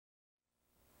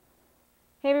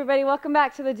Hey everybody, welcome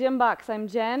back to the TheGymbox. I'm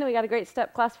Jen. We got a great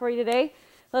step class for you today.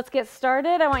 Let's get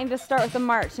started. I want you to start with a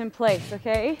march in place,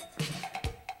 okay?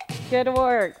 Good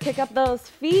work. Pick up those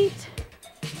feet.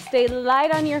 Stay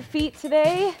light on your feet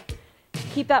today.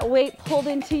 Keep that weight pulled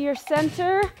into your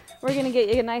center. We're gonna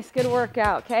get you a nice good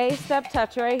workout, okay? Step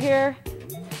touch right here.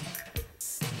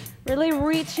 Really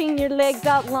reaching your legs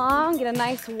out long. Get a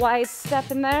nice wide step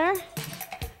in there.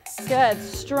 Good,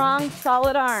 strong,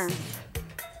 solid arms.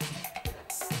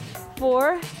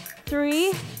 4,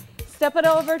 3, step it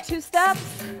over, 2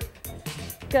 steps.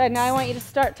 Good, now I want you to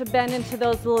start to bend into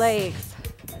those legs.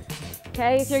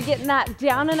 Okay, if you're getting that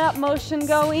down and up motion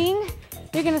going,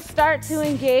 you're gonna start to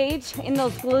engage in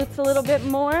those glutes a little bit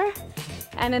more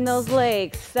and in those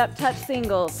legs. Step touch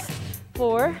singles.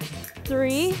 4,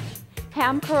 3,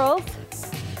 ham curls.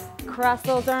 Cross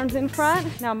those arms in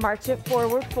front. Now march it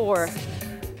forward, 4.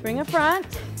 Bring it front.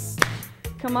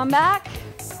 Come on back.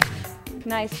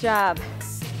 Nice job.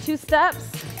 2 steps,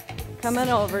 coming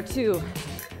over, 2.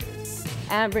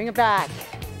 And bring it back.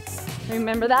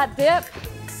 Remember that dip.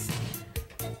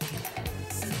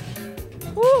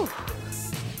 Woo.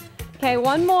 Okay,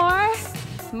 one more.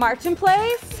 March in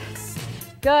place.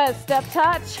 Good, step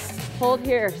touch. Hold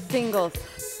here, singles.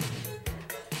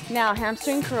 Now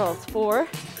hamstring curls, 4,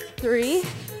 3,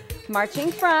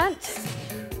 marching front.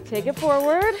 Take it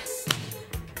forward.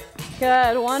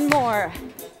 Good, one more.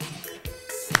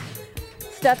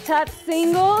 Step touch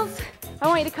singles. I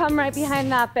want you to come right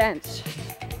behind that bench,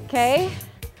 okay?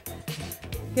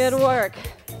 Good work.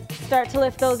 Start to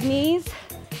lift those knees,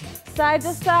 side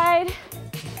to side.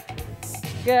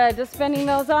 Good, just bending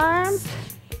those arms.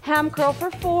 Ham curl for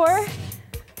 4.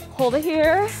 Hold it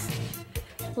here.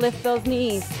 Lift those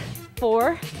knees.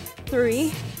 4,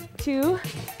 3, 2,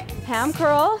 ham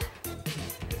curl.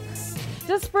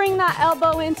 Just bring that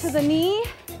elbow into the knee.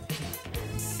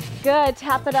 Good,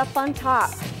 tap it up on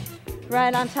top,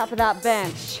 right on top of that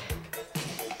bench.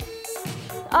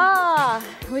 Ah,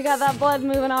 we got that blood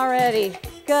moving already.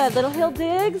 Good, little heel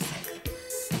digs.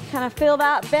 Kind of feel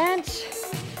that bench.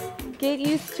 Get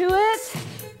used to it.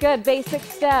 Good, basic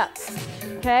step,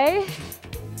 okay?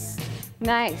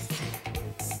 Nice.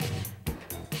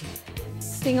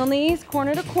 Single knees,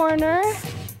 corner to corner.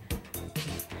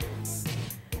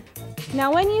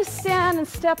 Now when you stand and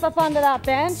step up onto that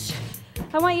bench,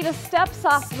 I want you to step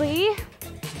softly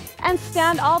and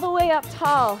stand all the way up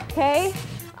tall, okay?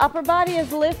 Upper body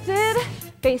is lifted,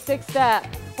 basic step.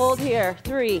 Hold here,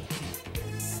 3,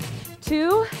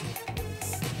 2,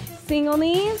 single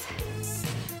knees.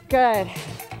 Good,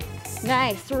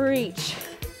 nice, reach.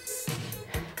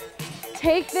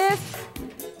 Take this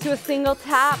to a single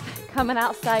tap, coming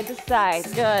out side to side,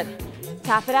 good.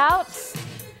 Tap it out.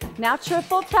 Now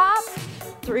triple tap,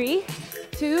 3,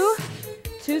 2,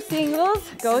 2 singles,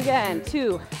 go again,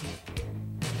 2,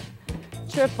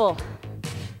 triple,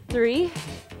 3,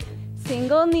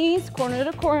 single knees, corner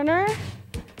to corner.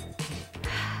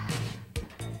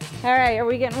 All right, are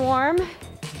we getting warm?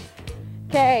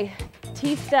 Okay,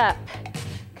 T-step,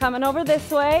 coming over this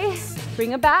way,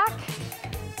 bring it back,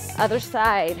 other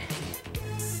side.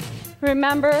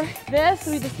 Remember this,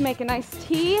 we just make a nice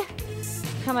T,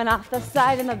 coming off the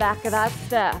side and the back of that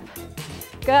step.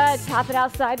 Good, tap it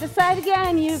out side to side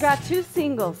again. You got 2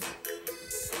 singles.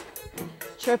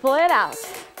 Triple it out.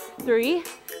 3,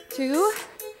 2,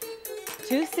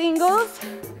 2 singles.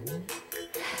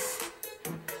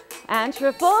 And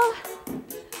triple.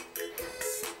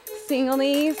 Single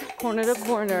knees, corner to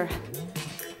corner.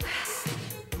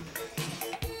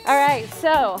 All right,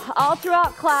 so all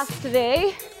throughout class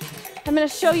today, I'm gonna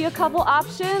show you a couple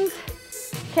options.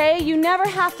 Okay, you never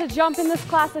have to jump in this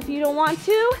class if you don't want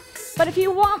to. But if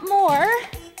you want more,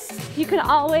 you can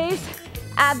always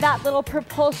add that little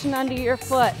propulsion under your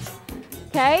foot,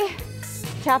 okay?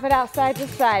 Tap it out side to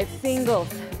side, singles.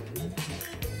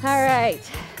 All right,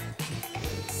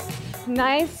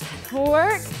 nice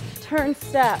work, turn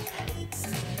step.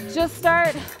 Just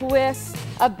start with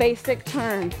a basic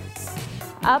turn.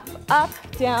 Up, up,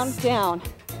 down, down.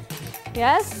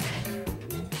 Yes?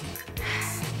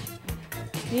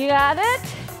 You got it?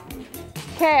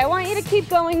 Okay, I want you to keep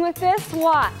going with this.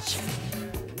 Watch.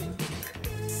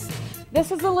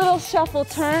 This is a little shuffle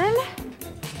turn.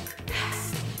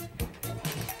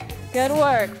 Good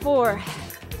work. 4,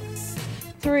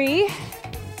 3,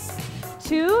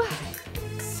 2,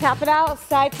 tap it out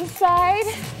side to side.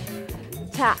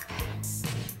 Tap.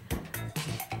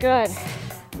 Good.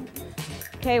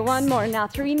 Okay, one more. Now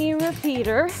 3 knee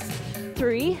repeater.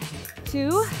 3,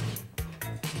 2,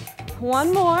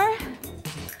 1 more.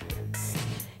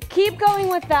 Keep going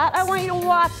with that. I want you to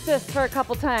watch this for a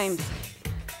couple times.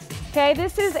 Okay,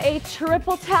 this is a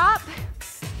triple tap.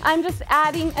 I'm just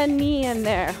adding a knee in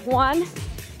there. 1,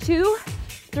 2,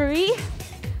 3.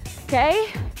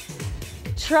 Okay,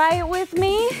 try it with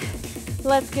me.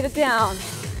 Let's get it down.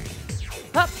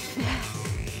 Up.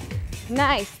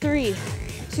 Nice. 3,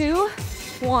 2,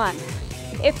 1.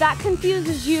 If that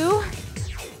confuses you,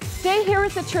 stay here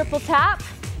with the triple tap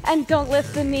and don't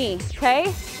lift the knee,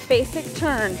 okay? Basic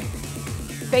turn.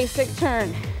 Basic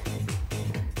turn.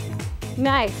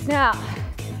 Nice. Now,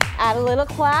 add a little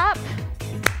clap.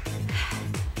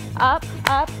 Up,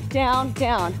 up, down,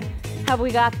 down. Have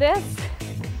we got this?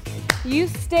 You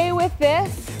stay with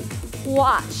this.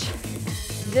 Watch.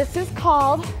 This is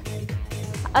called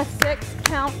a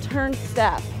 6-count turn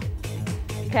step.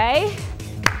 Okay?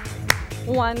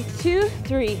 1, 2,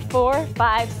 3, 4,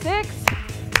 5, 6.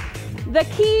 The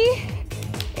key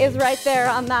is right there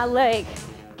on that leg.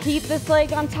 Keep this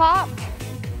leg on top.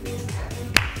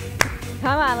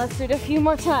 Come on, let's do it a few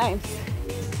more times.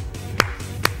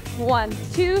 1,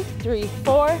 2, 3,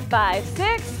 4, 5,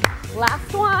 6.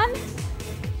 Last one.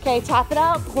 Okay, tap it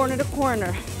out, corner to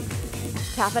corner.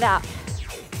 Tap it out.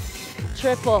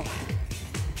 Triple.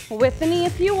 With the knee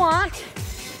if you want.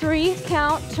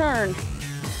 3-count turn.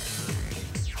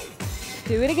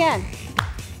 Do it again.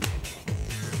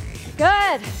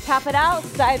 Good. Tap it out,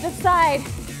 side to side.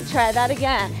 Try that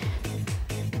again.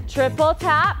 Triple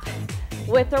tap,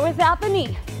 with or without the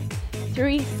knee.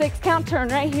 3 6-count turn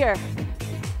right here.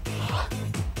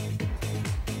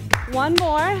 One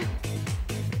more.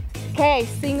 Okay,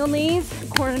 single knees,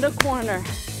 corner to corner.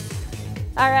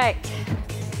 All right,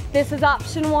 this is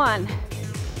option 1.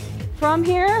 From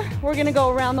here, we're gonna go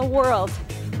around the world.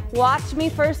 Watch me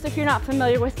first if you're not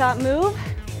familiar with that move.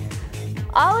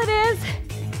 All it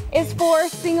is 4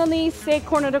 single knees, stay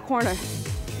corner to corner.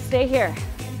 Stay here.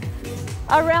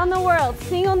 Around the world,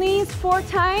 single knees 4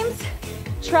 times,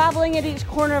 traveling at each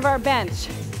corner of our bench.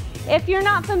 If you're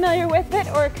not familiar with it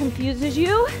or it confuses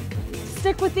you,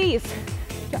 stick with these.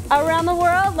 Around the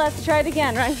world, let's try it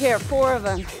again, right here, 4 of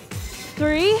them.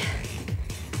 3,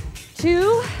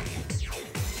 2,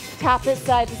 tap it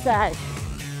side to side.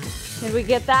 Did we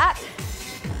get that?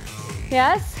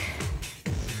 Yes?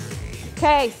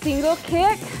 Okay, single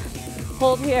kick,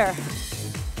 hold here.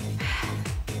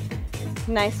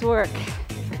 Nice work.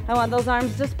 I want those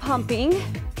arms just pumping.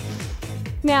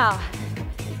 Now,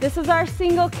 this is our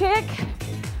single kick.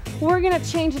 We're gonna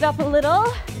change it up a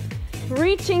little,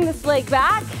 reaching this leg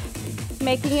back,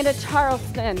 making it a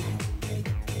Charleston.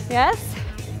 Yes?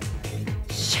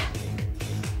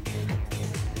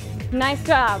 Nice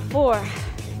job. 4,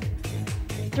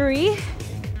 3,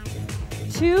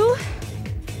 2,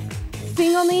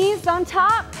 single knees on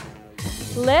top,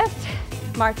 lift,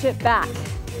 march it back.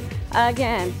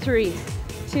 Again, 3,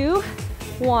 2,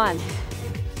 1.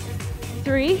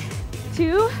 3,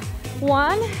 2,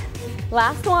 1.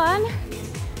 Last one.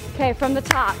 Okay, from the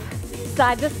top,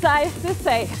 side to side this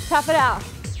way. Tap it out.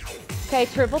 Okay,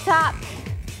 triple tap,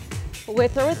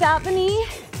 with or without the knee.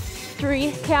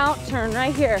 3-count turn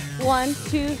right here. 1,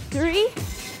 2, 3.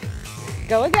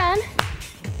 Go again.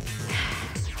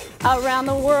 Around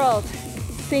the world,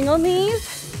 single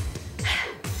knees.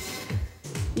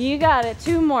 You got it.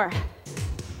 2 more.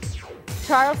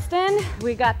 Charleston,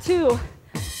 we got 2.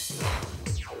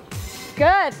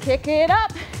 Good, kick it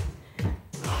up.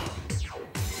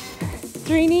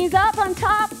 3 knees up on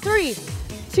top, 3,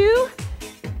 2.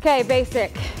 Okay,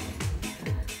 basic.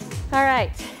 All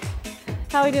right,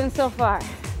 how are we doing so far?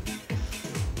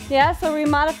 Yeah, so we're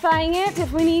modifying it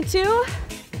if we need to.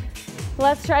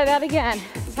 Let's try that again.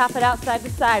 Tap it out side to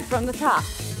side from the top.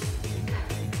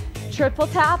 Triple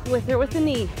tap with or with the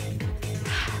knee.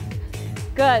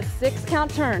 Good,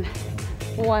 6-count turn.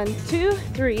 1, 2,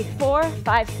 3, 4,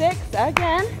 5, 6.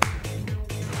 Again.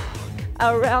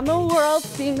 Around the world,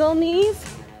 single knees,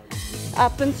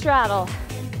 up and straddle.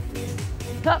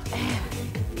 Up.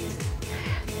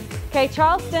 Okay,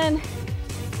 Charleston,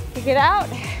 kick it out.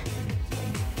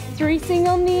 3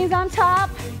 single knees on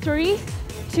top. 3,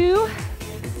 2,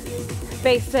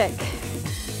 basic.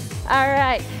 All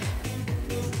right,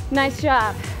 nice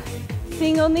job.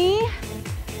 Single knee,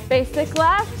 basic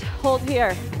left, hold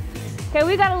here. Okay,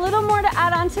 we got a little more to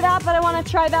add on to that, but I want to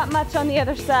try that much on the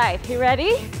other side. You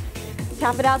ready?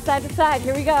 Tap it out side to side.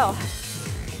 Here we go.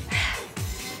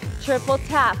 Triple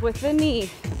tap with the knee.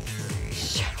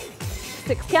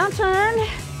 6-count turn.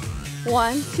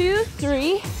 1, 2,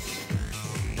 3.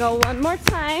 Go one more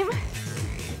time.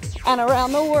 And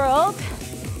around the world,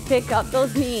 pick up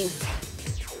those knees.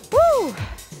 Woo!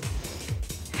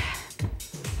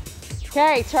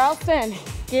 Okay, Charleston,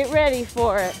 get ready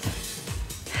for it.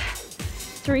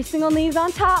 3 single knees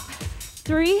on top.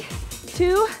 3,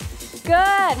 2,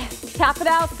 good. Tap it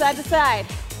out side to side.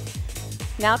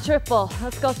 Now triple.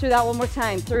 Let's go through that one more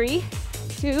time. 3,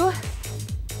 2,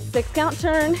 6 count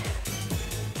turn.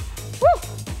 Woo!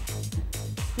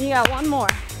 You got one more.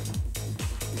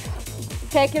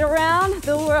 Take it around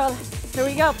the world. Here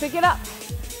we go, pick it up.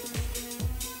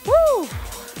 Woo!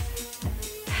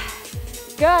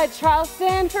 Good,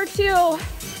 Charleston for 2.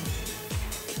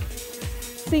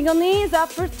 Single knees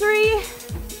up for 3.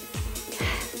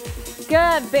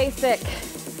 Good, basic.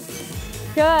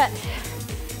 Good.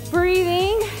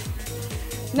 Breathing.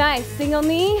 Nice, single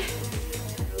knee.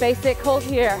 Basic, hold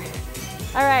here.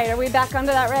 All right, are we back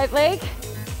onto that right leg?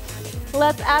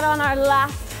 Let's add on our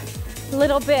last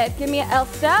little bit. Give me an L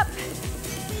step.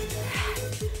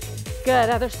 Good,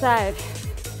 other side.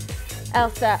 L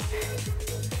step.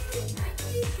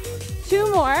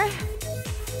 2 more.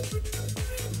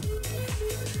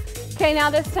 Okay, now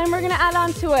this time we're gonna add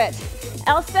on to it.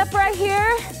 L step right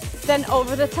here, then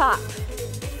over the top.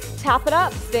 Tap it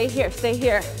up, stay here, stay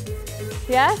here.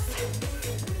 Yes?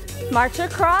 March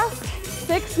across,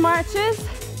 6 marches.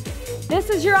 This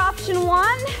is your option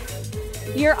 1.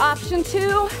 Your option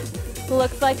 2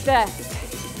 looks like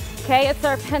this. Okay, it's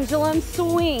our pendulum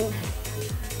swing.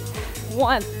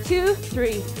 1, 2,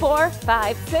 3, 4,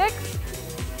 5, 6.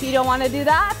 If you don't want to do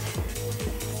that,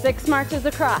 6 marches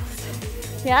across.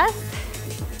 Yes?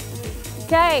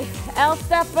 Okay, L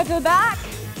step at the back.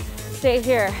 Stay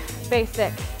here,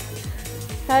 basic.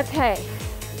 Okay,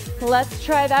 let's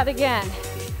try that again.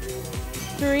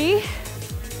 3,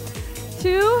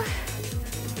 2.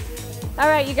 All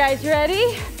right, you guys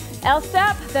ready? L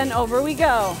step, then over we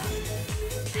go.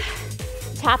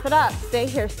 Tap it up, stay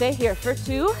here for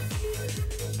 2.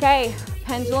 Okay,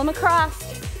 pendulum across.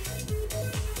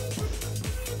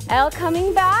 L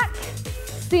coming back,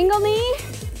 single knee,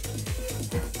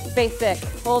 basic,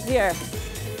 hold here.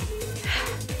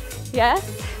 Yes?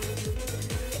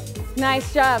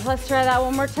 Nice job, let's try that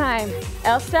one more time.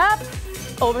 L step,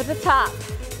 over the top.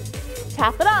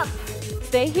 Tap it up,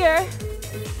 stay here.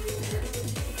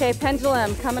 Okay,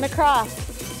 pendulum coming across.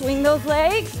 Swing those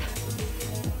legs.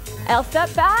 L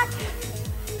step back,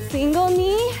 single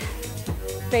knee,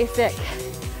 basic.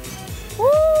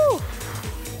 Woo!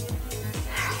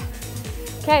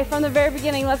 Okay, from the very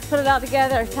beginning, let's put it all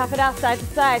together. Tap it out side to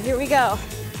side. Here we go.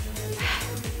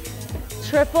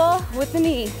 Triple with the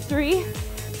knee. 3,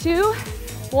 2,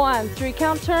 1. 3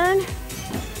 count turn.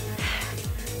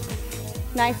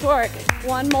 Nice work.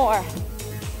 One more.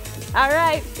 All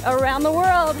right, around the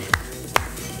world.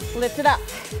 Lift it up.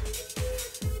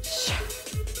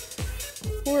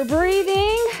 We're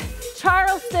breathing.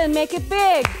 Charleston, make it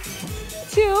big.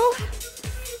 2,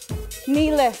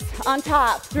 knee lift on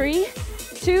top. 3,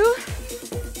 2,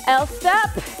 L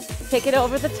step, take it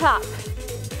over the top.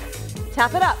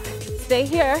 Tap it up, stay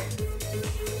here.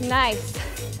 Nice.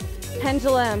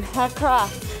 Pendulum,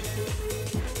 across.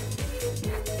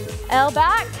 L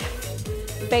back,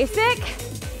 basic.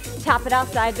 Tap it out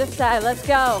side to side, let's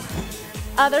go.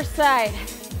 Other side.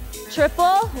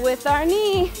 Triple with our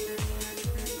knee.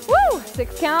 Woo,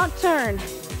 6 count, turn.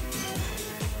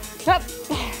 Up.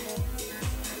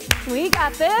 We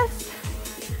got this.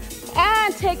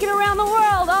 And take it around the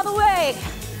world, all the way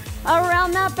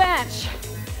around that bench.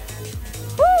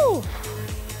 Woo!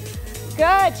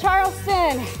 Good,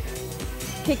 Charleston.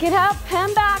 Kick it up,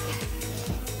 hand back.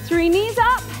 3 knees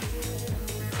up.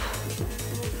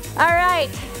 All right,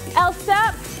 L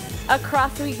step,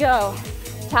 across we go.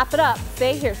 Tap it up,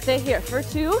 stay here for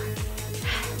 2.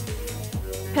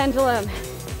 Pendulum.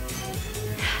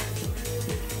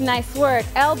 Nice work,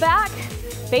 L back,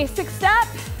 basic step.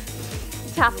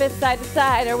 Tap it side to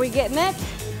side. Are we getting it?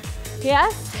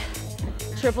 Yes?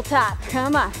 Triple tap.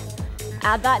 Come on.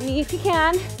 Add that knee if you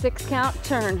can. 6 count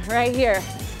turn right here.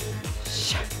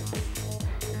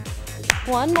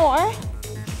 One more.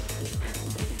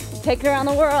 Take it around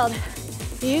the world.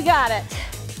 You got it.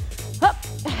 Up.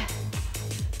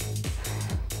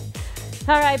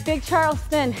 All right, big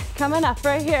Charleston coming up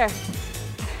right here.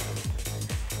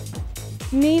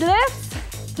 Knee lifts.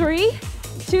 3,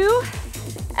 2,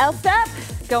 L step,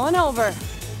 going over.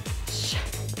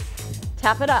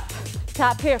 Tap it up.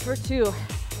 Tap here for 2.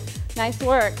 Nice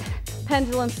work.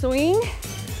 Pendulum swing.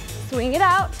 Swing it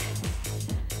out.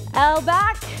 L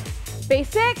back.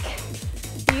 Basic.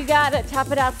 You got it.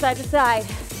 Tap it out side to side.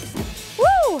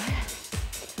 Woo!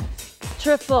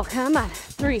 Triple. Come on.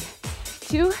 3,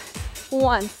 2,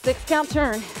 1. 6 count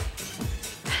turn.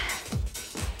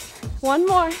 One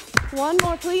more. One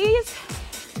more, please.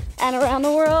 And around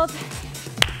the world.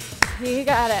 You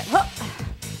got it.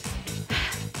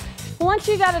 Once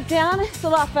you got it down, it's a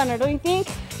lot funner, don't you think?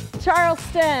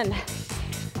 Charleston.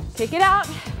 Take it out.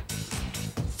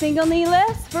 Single knee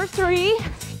lifts for 3.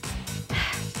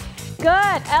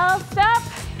 Good, L step,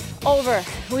 over,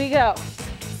 we go.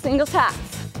 Single taps,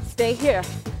 stay here.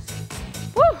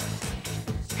 Woo!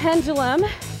 Pendulum.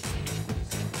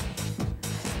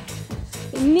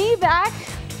 Knee back,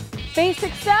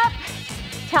 basic step.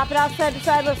 Tap it out side to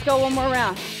side, let's go one more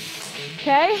round.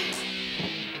 Okay?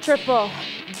 Triple.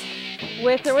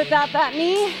 With or without that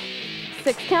knee.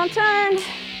 6 count turn.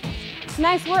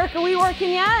 Nice work, are we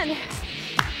working yet?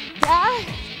 Yeah?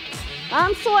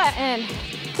 I'm sweating.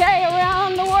 Okay,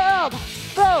 around the world.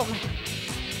 Boom.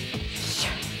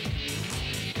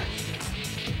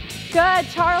 Good,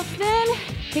 Charleston.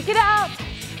 Kick it out.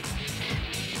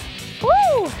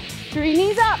 Woo! 3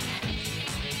 knees up.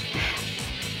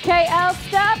 Okay, L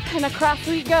step, and across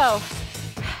we go.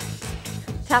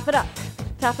 Tap it up,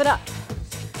 tap it up.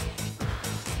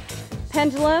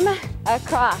 Pendulum,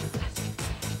 across.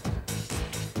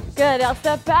 Good, L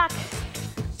step back.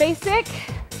 Basic.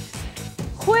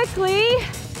 Quickly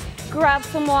grab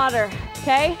some water,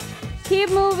 okay?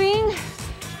 Keep moving,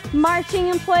 marching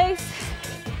in place.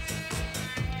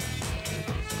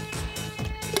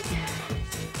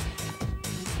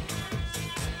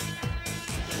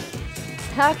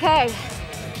 Okay,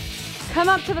 come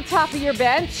up to the top of your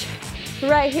bench.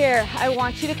 Right here, I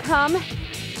want you to come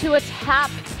to a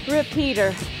tap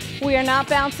repeater. We are not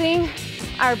bouncing,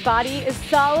 our body is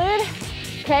solid.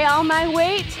 Okay, all my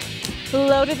weight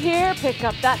loaded here, pick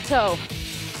up that toe.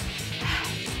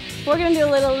 We're gonna do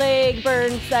a little leg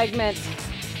burn segment.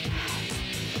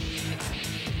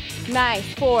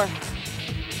 Nice, 4,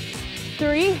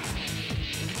 3,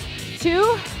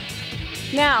 2.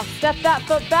 Now, step that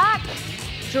foot back,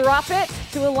 drop it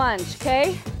to a lunge,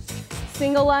 okay?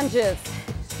 Single lunges.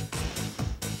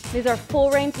 These are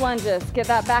full range lunges. Get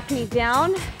that back knee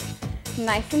down,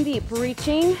 nice and deep,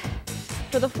 reaching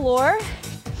for the floor.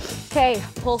 Okay,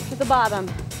 pulse at the bottom.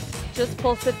 Just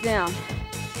pulse it down.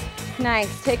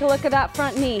 Nice, take a look at that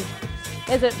front knee.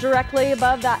 Is it directly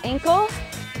above that ankle?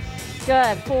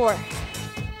 Good, 4,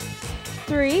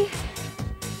 3,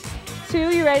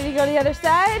 2, you ready to go to the other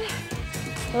side?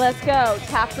 Let's go,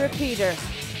 tap repeater.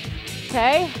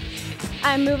 Okay,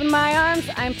 I'm moving my arms,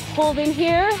 I'm holding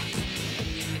here.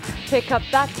 Pick up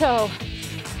that toe.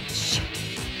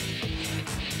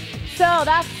 So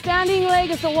that standing leg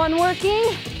is the one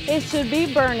working. It should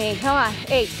be burning. Come on,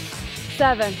 8,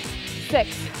 7, 6,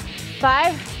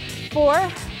 5,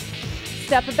 4.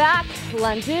 Step it back,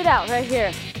 lunge it out right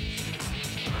here.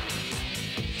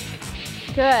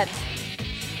 Good.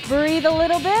 Breathe a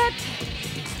little bit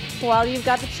while you've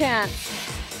got the chance.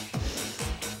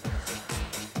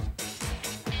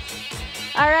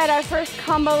 All right, our first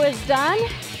combo is done.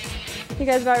 You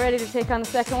guys about ready to take on the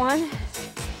second one?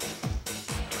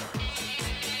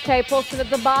 Okay, pulse it at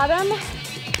the bottom.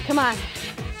 Come on,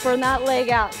 burn that leg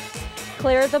out.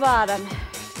 Clear at the bottom.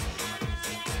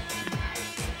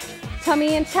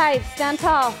 Tummy in tight, stand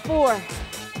tall. 4,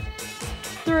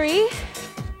 3,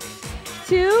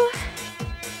 2,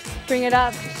 bring it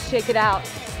up, shake it out.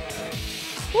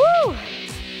 Woo! All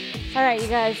right, you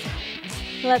guys,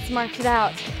 let's march it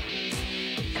out.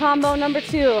 Combo number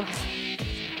 2.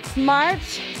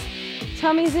 March,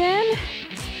 tummy's in.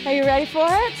 Are you ready for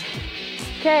it?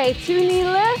 Okay, 2 knee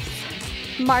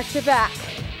lifts, march it back.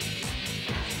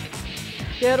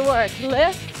 Good work,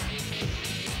 lift.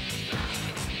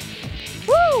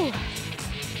 Woo!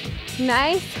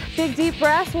 Nice, big deep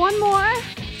breath. One more,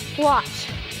 watch.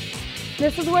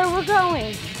 This is where we're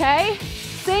going, okay?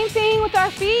 Same thing with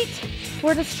our feet.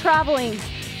 We're just traveling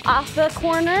off the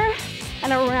corner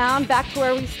and around back to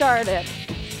where we started,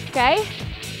 okay?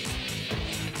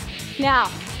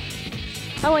 Now,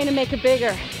 I want you to make it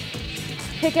bigger.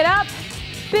 Pick it up,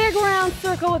 big round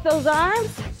circle with those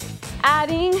arms,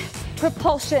 adding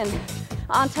propulsion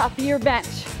on top of your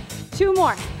bench. 2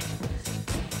 more.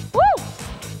 Woo!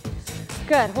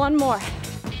 Good, 1 more.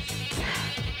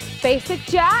 Basic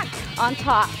jack on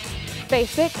top.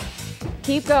 Basic,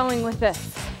 keep going with this.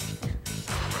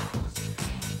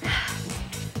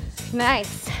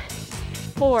 Nice.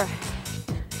 4,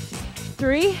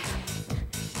 3.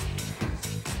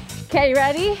 Okay,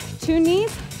 ready? 2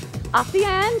 knees off the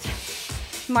end.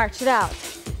 March it out.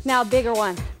 Now bigger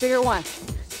one, bigger one.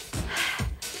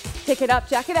 Pick it up,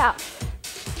 jack it out.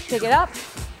 Pick it up.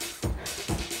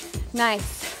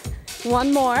 Nice.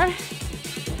 1 more.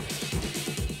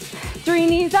 3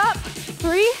 knees up.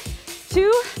 3,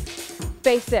 2,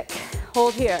 basic.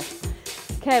 Hold here.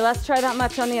 Okay, let's try that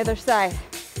much on the other side.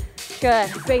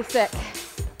 Good, basic.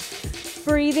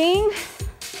 Breathing.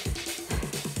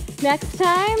 Next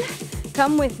time,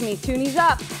 come with me. 2 knees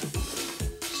up.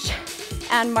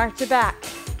 and march it back.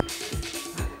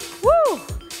 Woo!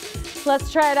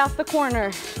 Let's try it off the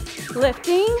corner.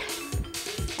 Lifting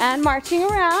and marching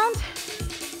around.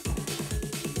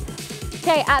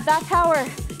 Okay, add that power.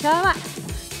 Come on.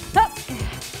 Up.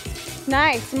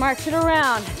 Nice, march it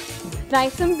around.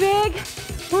 Nice and big.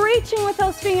 Reaching with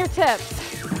those fingertips.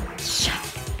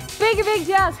 Big, big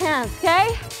jazz hands,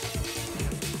 okay?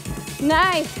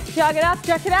 Nice, jog it up,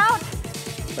 jerk it out.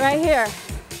 Right here.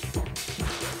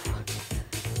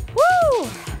 Woo!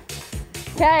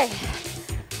 Okay,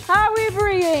 how are we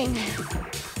breathing?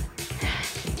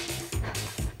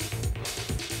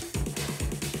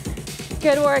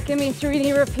 Good work, give me 3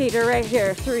 knee repeater right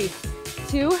here. 3,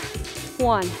 2,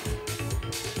 1.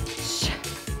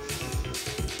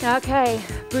 Okay,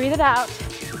 breathe it out,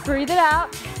 breathe it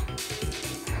out.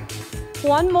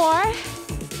 1 more.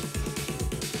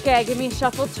 Okay, give me a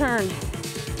shuffle turn.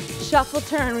 Shuffle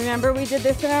turn, remember we did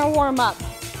this in our warm-up.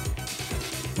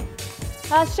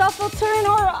 A shuffle turn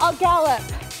or a gallop,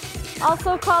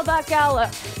 also called that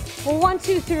gallop. 1,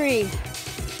 2, 3.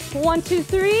 1, 2,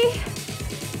 3.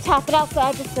 Tap it out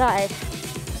side to side.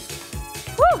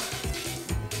 Woo!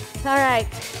 All right,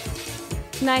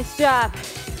 nice job.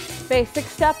 Basic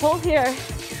step, hold here,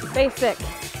 basic.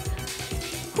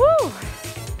 Woo!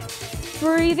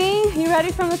 Breathing, you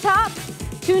ready from the top?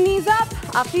 2 knees up,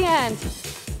 off the end.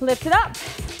 Lift it up.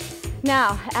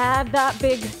 Now, add that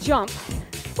big jump.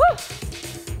 Woo!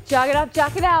 Jog it up,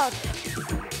 jog it out.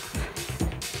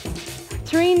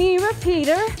 3 knee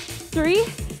repeater. 3,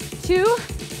 2,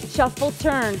 shuffle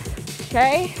turn.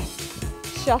 Okay?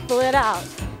 Shuffle it out.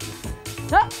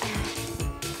 Up.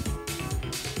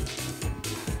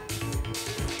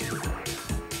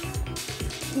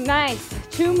 Nice.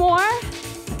 2 more.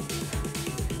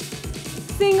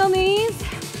 Single knees.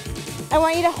 I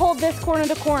want you to hold this corner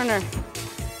to corner.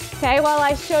 Okay, while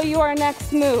I show you our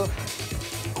next move.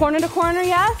 Corner to corner,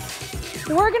 yes?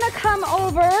 We're gonna come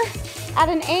over at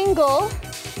an angle,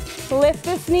 lift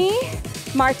this knee,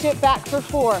 march it back for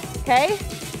 4, okay?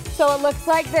 So it looks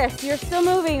like this. You're still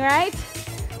moving, right?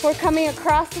 We're coming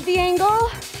across at the angle,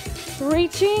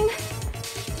 reaching,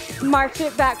 march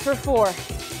it back for 4,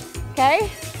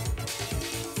 okay?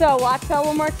 So watch that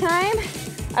one more time.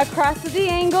 Across at the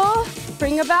angle,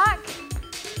 bring it back,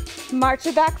 march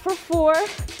it back for 4,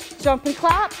 jump and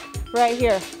clap right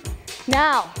here.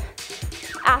 Now,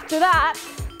 after that,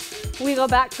 we go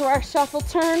back to our shuffle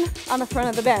turn on the front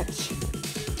of the bench.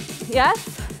 Yes?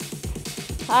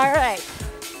 All right,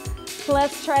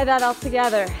 let's try that all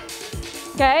together.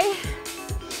 Okay?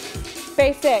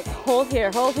 Basic, hold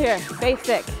here,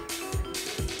 basic.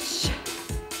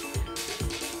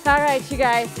 All right, you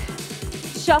guys,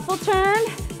 shuffle turn.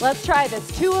 Let's try this,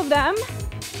 2 of them.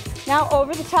 Now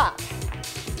over the top.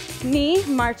 Knee,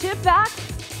 march it back,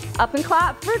 up and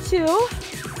clap for 2.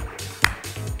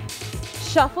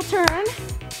 Shuffle turn.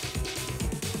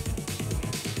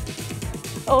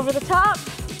 Over the top,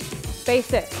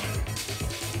 basic.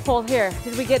 Hold here.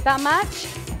 Did we get that much?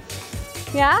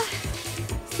 Yeah?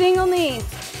 Single knees.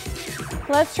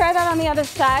 Let's try that on the other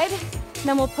side.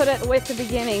 Then we'll put it with the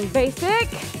beginning. Basic.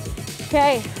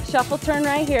 Okay, shuffle turn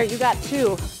right here. You got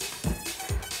 2.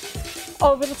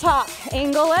 Over the top,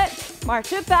 angle it,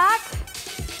 march it back,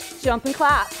 jump and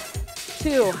clap.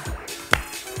 2.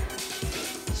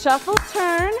 Shuffle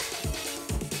turn.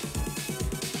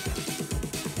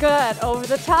 Good, over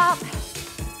the top.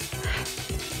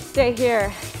 Stay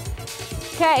here.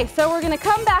 Okay, so we're gonna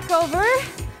come back over.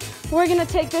 We're gonna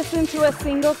take this into a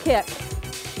single kick.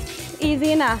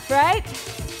 Easy enough, right?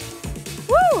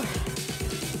 Woo!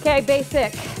 Okay,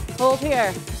 basic, hold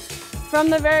here. From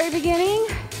the very beginning,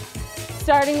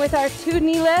 starting with our 2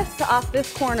 knee lifts off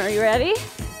this corner. You ready?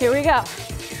 Here we go.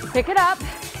 Pick it up.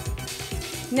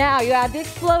 Now you add the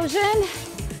explosion.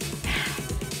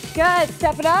 Good,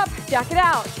 step it up, jack it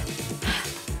out.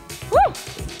 Woo!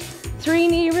 3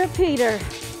 knee repeater.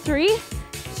 3,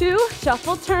 2,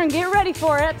 shuffle turn, get ready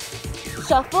for it.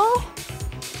 Shuffle,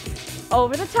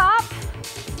 over the top,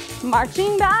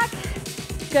 marching back.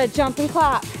 Good, jump and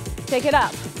clap. Take it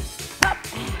up. Up.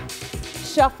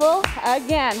 Shuffle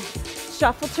again.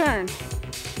 Shuffle turn.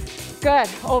 Good,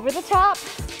 over the top,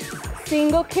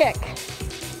 single kick.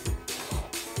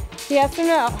 Yes or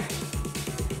no?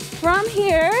 From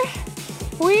here,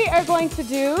 we are going to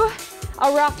do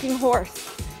a rocking horse.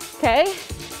 Okay?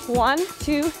 1,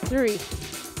 2, 3.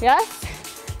 Yes?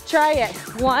 Try it.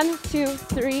 1, 2,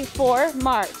 3, 4,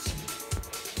 march.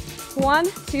 1,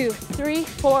 2, 3,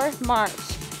 4, march.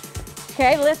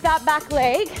 Okay, lift that back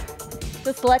leg.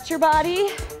 Just let your body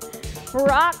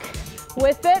rock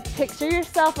with it. Picture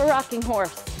yourself a rocking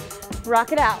horse.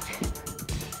 Rock it out.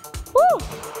 Woo!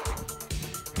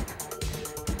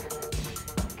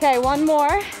 Okay, one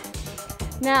more.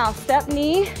 Now, step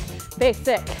knee,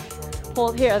 basic.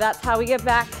 Hold here, that's how we get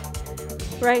back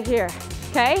right here,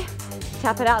 okay?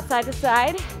 Tap it out side to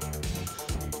side.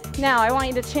 Now, I want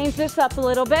you to change this up a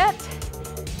little bit.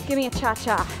 Give me a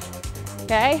cha-cha,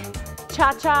 okay?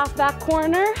 Cha-cha off that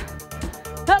corner.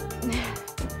 Up.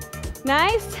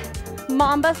 Nice.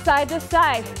 Mamba side to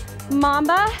side.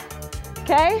 Mamba,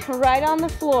 okay? Right on the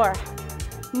floor.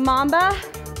 Mamba.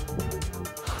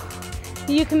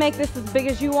 You can make this as big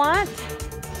as you want.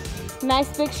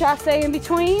 Nice big chasse in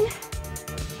between.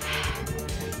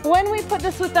 When we put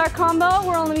this with our combo,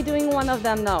 we're only doing one of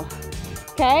them though,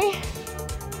 okay?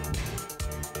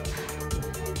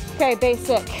 Okay,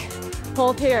 basic.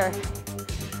 Hold here.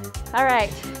 All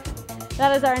right,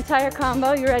 that is our entire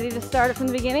combo. You ready to start it from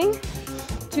the beginning?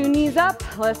 2 knees up,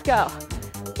 let's go.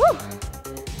 Woo.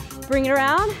 Bring it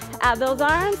around, add those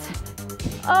arms.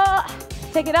 Oh,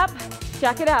 take it up,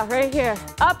 jack it out right here.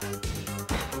 Up,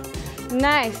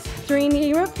 nice. 3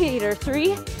 knee repeater,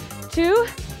 3, 2,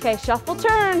 okay, shuffle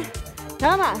turn.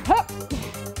 Come on, up.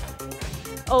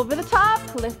 Over the top,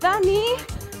 lift that knee,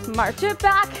 march it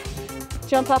back,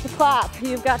 jump up and clap.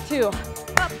 You've got 2.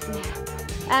 Up.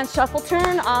 And shuffle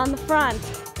turn on the front.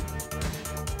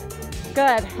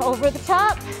 Good, over the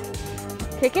top,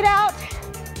 kick it out,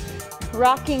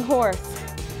 rocking horse.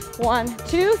 1,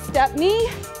 2, step knee.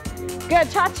 Good,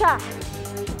 cha-cha,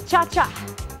 cha-cha.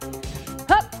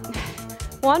 Up.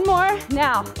 One more,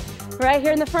 now, right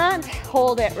here in the front,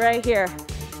 hold it right here.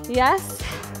 Yes.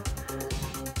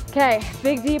 Okay,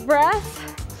 big deep breath.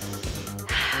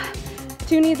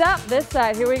 2 knees up, this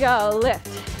side, here we go, lift.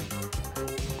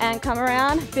 And come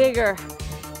around, bigger.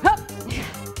 Up,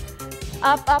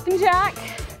 up, up and jack.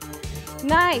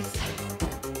 Nice.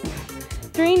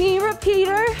 3 knee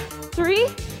repeater, 3,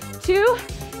 2,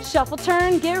 shuffle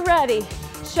turn, get ready.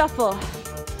 Shuffle.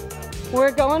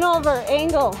 We're going over,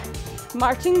 angle.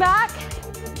 Marching back.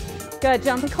 Good,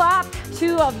 jump and clap,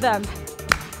 2 of them.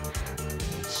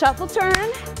 Shuffle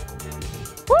turn.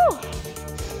 Woo.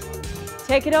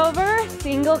 Take it over,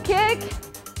 single kick.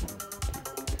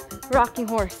 Rocking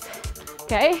horse,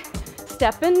 okay?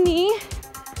 Step and knee,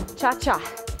 cha-cha,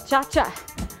 cha-cha.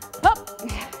 Up.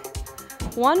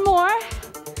 One more,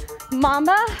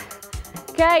 mamba.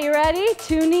 Okay, you ready?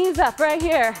 2 knees up right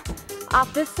here.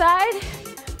 Off this side,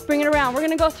 bring it around. We're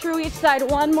gonna go through each side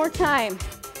one more time.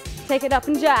 Take it up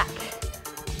and jack.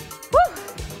 Woo.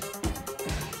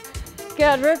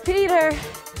 Good, repeater.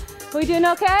 We doing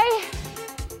okay?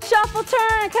 Shuffle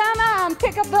turn, come on,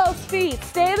 pick up those feet,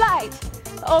 stay light.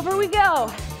 Over we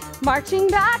go. Marching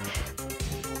back,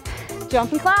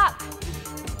 jump and clap.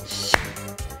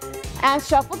 And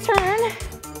shuffle turn.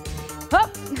 Up.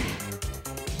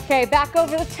 Okay, back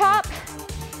over the top,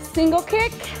 single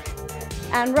kick,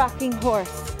 and rocking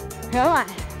horse. Come on.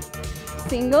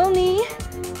 Single knee,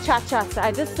 cha-cha,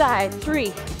 side to side.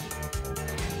 3,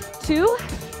 2,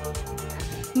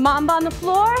 mamba on the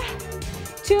floor.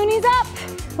 2 knees up.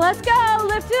 Let's go,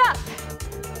 lift it up.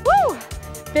 Woo!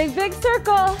 Big, big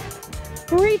circle.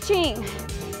 Reaching.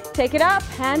 Take it up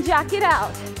and jack it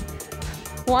out.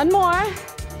 One more.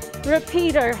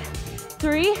 Repeater.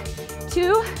 3,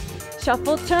 2,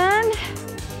 shuffle turn.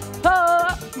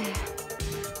 Oh.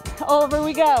 Over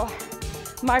we go.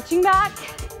 Marching back.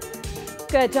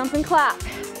 Good, jump and clap.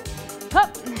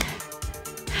 Up.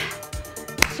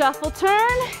 Shuffle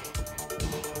turn.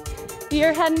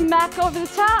 You're heading back over the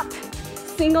top.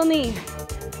 Single knee,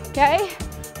 okay?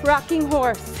 Rocking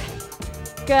horse.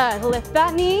 Good, lift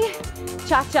that knee.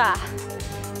 Cha-cha.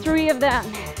 3 of them.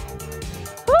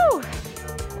 Woo!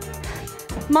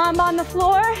 Mamba on the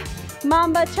floor.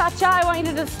 Mamba, cha-cha. I want you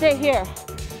to just stay here.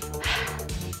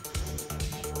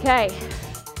 Okay,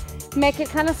 make it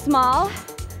kind of small.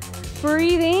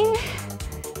 Breathing.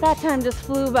 That time just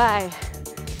flew by.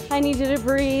 I need you to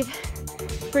breathe.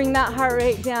 Bring that heart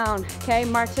rate down, okay?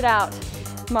 March it out.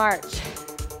 March.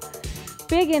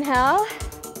 Big inhale.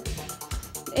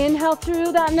 Inhale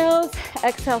through that nose,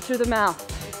 exhale through the mouth.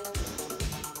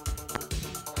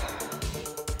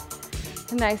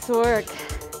 Nice work.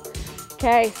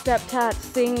 Okay, step touch,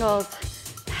 singles.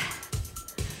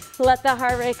 Let the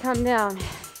heart rate come down.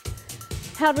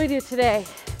 How'd we do today?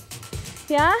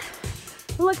 Yeah?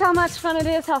 Look how much fun it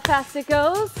is, how fast it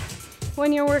goes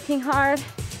when you're working hard,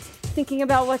 thinking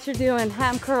about what you're doing.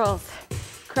 Ham curls.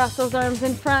 Cross those arms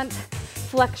in front,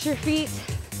 flex your feet.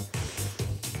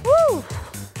 Woo!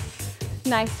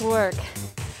 Nice work.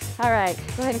 All right,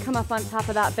 go ahead and come up on top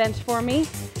of that bench for me.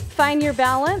 Find your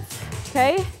balance,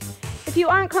 okay? If you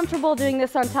aren't comfortable doing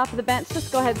this on top of the bench,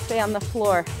 just go ahead and stay on the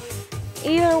floor.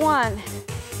 Either one.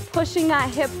 Pushing that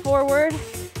hip forward.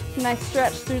 Nice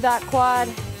stretch through that quad.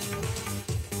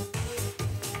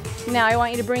 Now I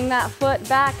want you to bring that foot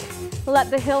back, let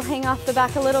the heel hang off the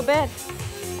back a little bit,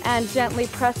 and gently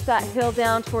press that heel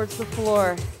down towards the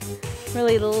floor.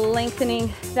 Really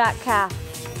lengthening that calf.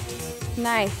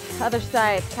 Nice. Other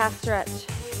side, calf stretch.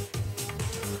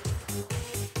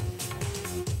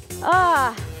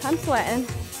 Ah, I'm sweating.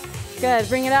 Good.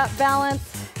 Bring it up, balance.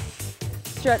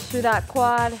 Stretch through that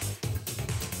quad.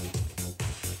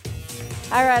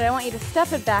 All right, I want you to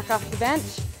step it back off the bench.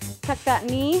 Tuck that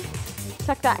knee,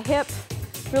 tuck that hip.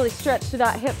 Really stretch through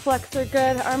that hip flexor.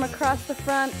 Good. Arm across the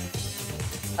front.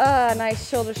 Nice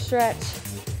shoulder stretch.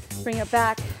 Bring it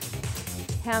back.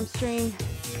 Hamstring.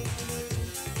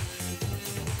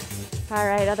 All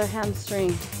right, other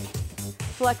hamstring.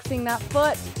 Flexing that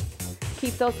foot.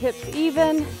 Keep those hips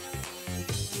even.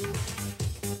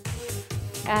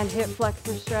 And hip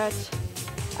flexor stretch.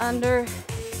 Under.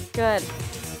 Good.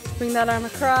 Bring that arm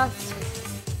across.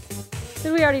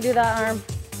 Did we already do that arm?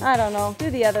 I don't know. Do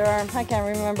the other arm. I can't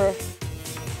remember.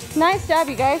 Nice job,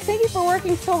 you guys. Thank you for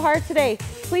working so hard today.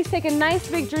 Please take a nice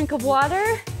big drink of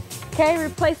water. Okay,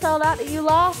 replace all that you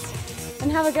lost.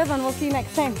 And have a good one. We'll see you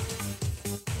next time.